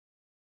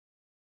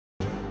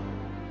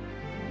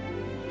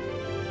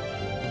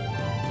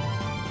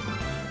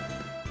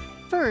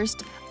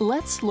First,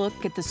 let's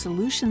look at the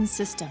solution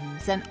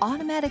systems and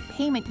automatic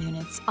payment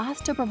units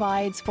ASTA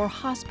provides for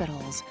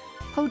hospitals,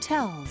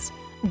 hotels,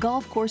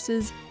 golf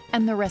courses,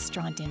 and the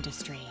restaurant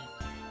industry.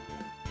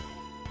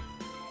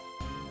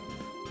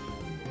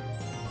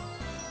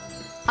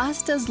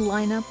 ASTA's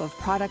lineup of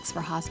products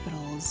for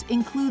hospitals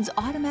includes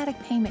automatic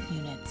payment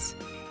units,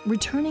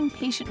 returning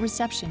patient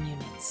reception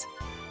units,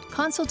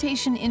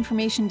 consultation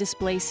information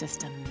display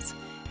systems,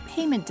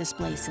 payment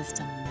display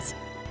systems,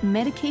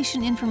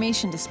 medication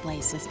information display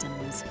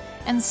systems,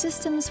 and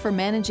systems for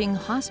managing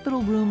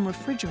hospital room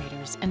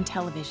refrigerators and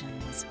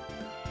televisions.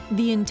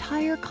 The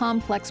entire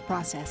complex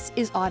process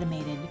is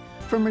automated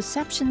from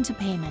reception to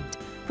payment,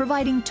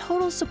 providing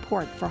total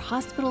support for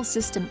hospital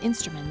system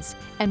instruments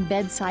and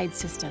bedside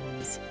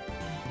systems.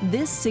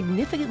 This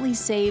significantly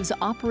saves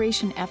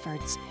operation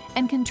efforts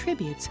and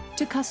contributes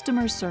to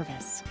customer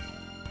service.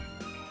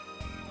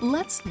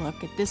 Let's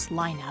look at this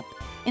lineup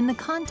in the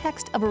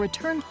context of a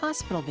return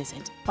hospital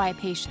visit by a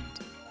patient.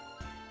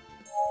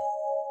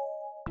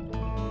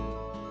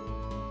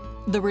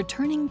 The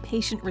returning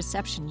patient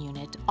reception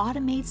unit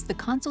automates the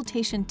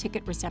consultation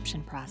ticket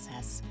reception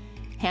process,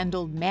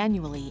 handled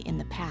manually in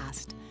the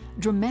past,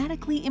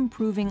 dramatically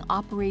improving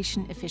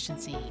operation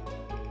efficiency.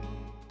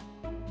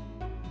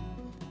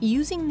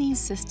 Using these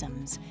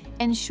systems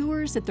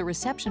ensures that the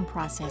reception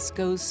process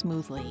goes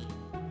smoothly.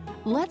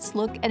 Let's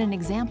look at an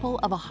example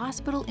of a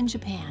hospital in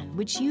Japan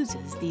which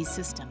uses these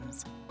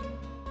systems.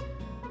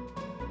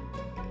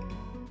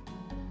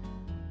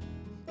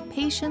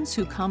 Patients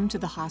who come to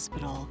the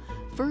hospital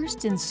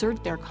first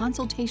insert their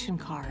consultation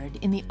card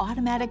in the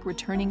automatic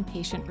returning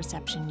patient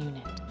reception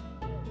unit.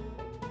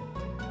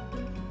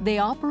 They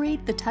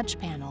operate the touch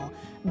panel,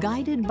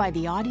 guided by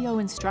the audio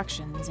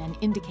instructions and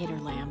indicator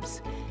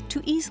lamps,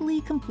 to easily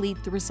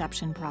complete the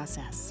reception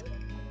process.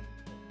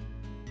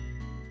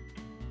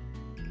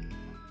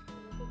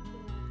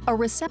 A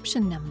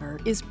reception number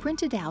is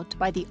printed out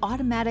by the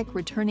automatic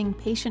returning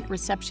patient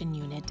reception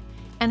unit,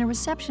 and a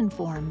reception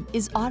form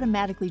is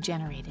automatically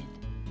generated.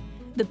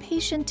 The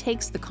patient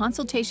takes the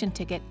consultation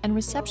ticket and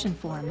reception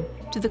form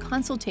to the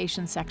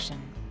consultation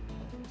section.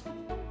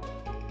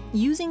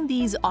 Using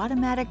these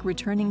automatic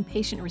returning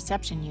patient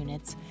reception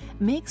units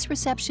makes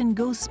reception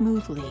go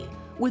smoothly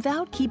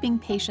without keeping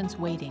patients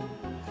waiting.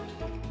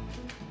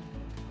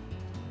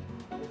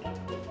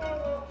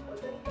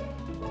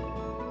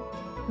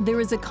 There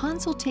is a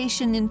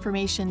consultation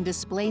information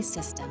display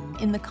system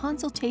in the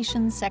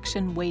consultation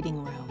section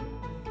waiting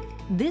room.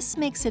 This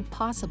makes it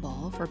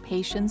possible for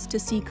patients to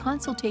see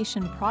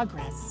consultation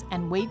progress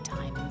and wait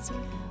times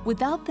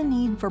without the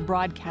need for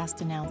broadcast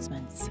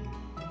announcements.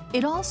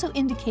 It also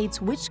indicates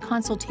which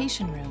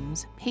consultation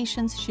rooms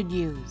patients should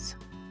use.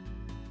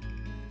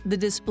 The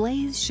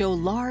displays show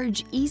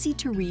large,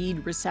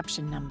 easy-to-read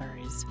reception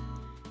numbers.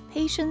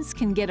 Patients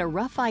can get a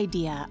rough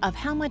idea of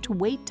how much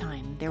wait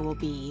time there will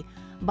be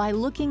by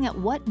looking at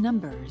what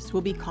numbers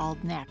will be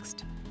called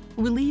next,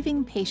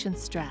 relieving patient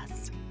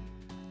stress.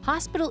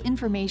 Hospital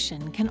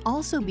information can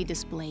also be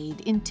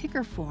displayed in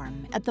ticker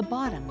form at the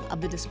bottom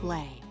of the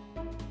display.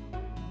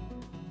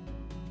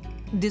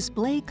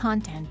 Display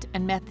content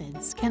and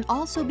methods can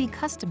also be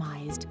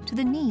customized to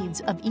the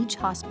needs of each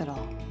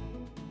hospital.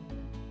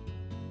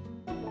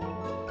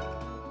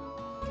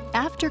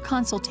 After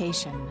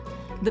consultation,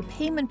 the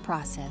payment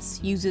process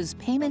uses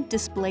payment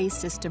display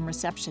system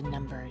reception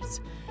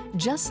numbers,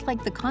 just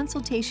like the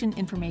consultation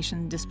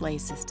information display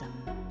system.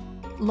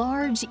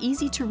 Large,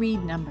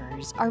 easy-to-read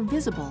numbers are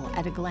visible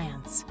at a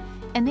glance,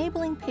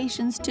 enabling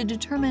patients to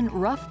determine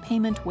rough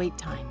payment wait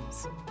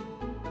times.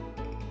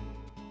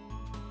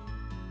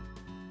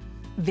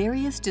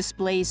 Various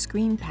display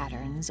screen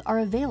patterns are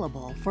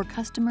available for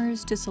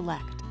customers to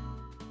select.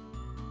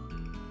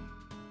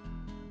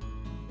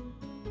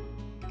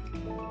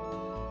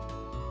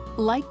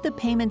 Like the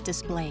payment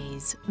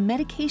displays,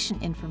 medication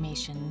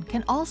information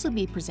can also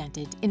be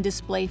presented in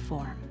display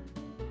form.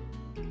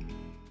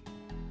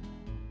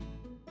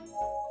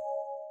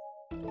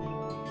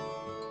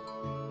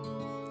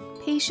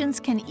 Patients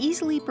can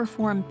easily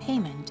perform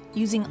payment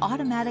using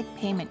automatic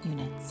payment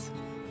units.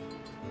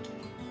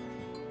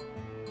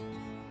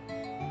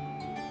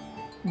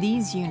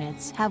 These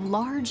units have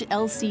large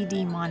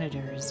LCD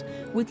monitors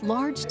with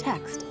large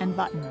text and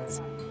buttons,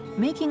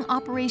 making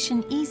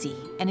operation easy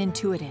and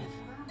intuitive.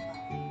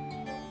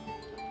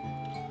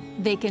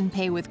 They can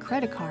pay with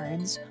credit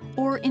cards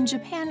or, in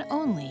Japan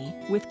only,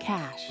 with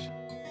cash.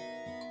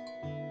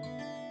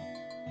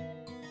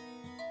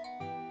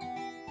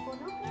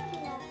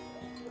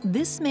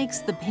 This makes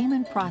the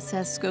payment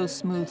process go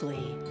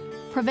smoothly,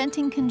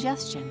 preventing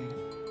congestion,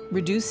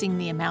 reducing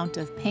the amount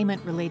of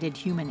payment-related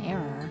human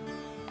error,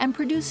 and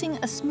producing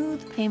a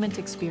smooth payment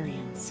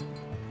experience.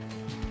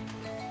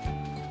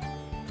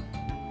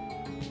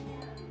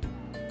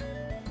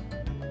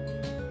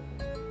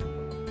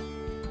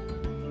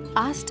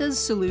 ASTA's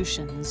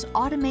solutions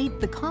automate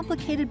the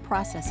complicated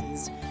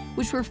processes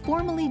which were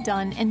formerly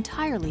done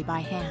entirely by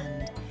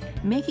hand,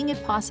 making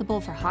it possible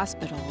for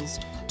hospitals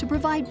to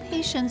provide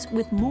patients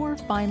with more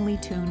finely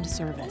tuned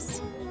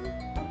service.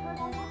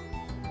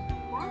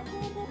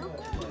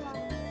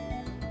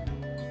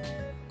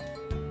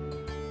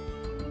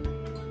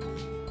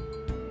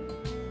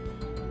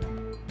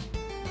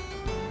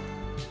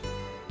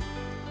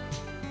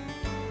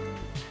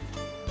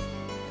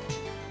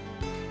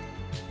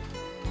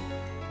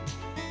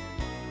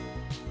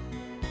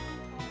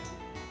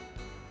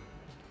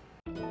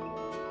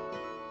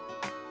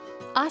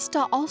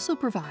 ASTA also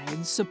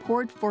provides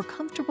support for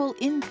comfortable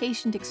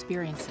inpatient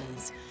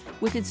experiences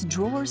with its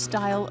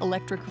drawer-style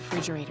electric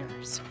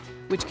refrigerators,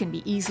 which can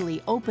be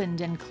easily opened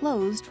and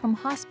closed from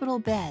hospital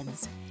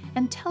beds,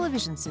 and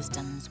television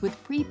systems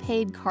with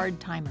prepaid card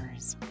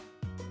timers.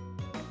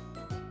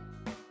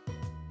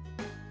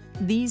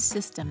 These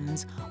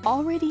systems,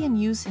 already in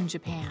use in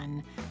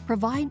Japan,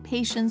 provide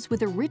patients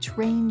with a rich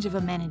range of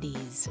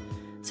amenities,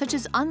 such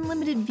as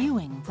unlimited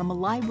viewing from a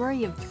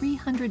library of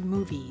 300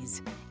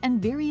 movies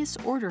and various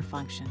order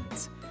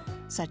functions,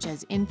 such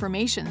as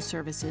information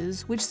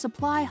services which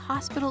supply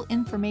hospital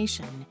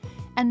information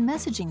and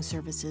messaging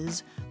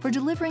services for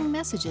delivering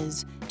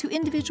messages to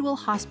individual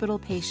hospital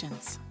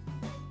patients.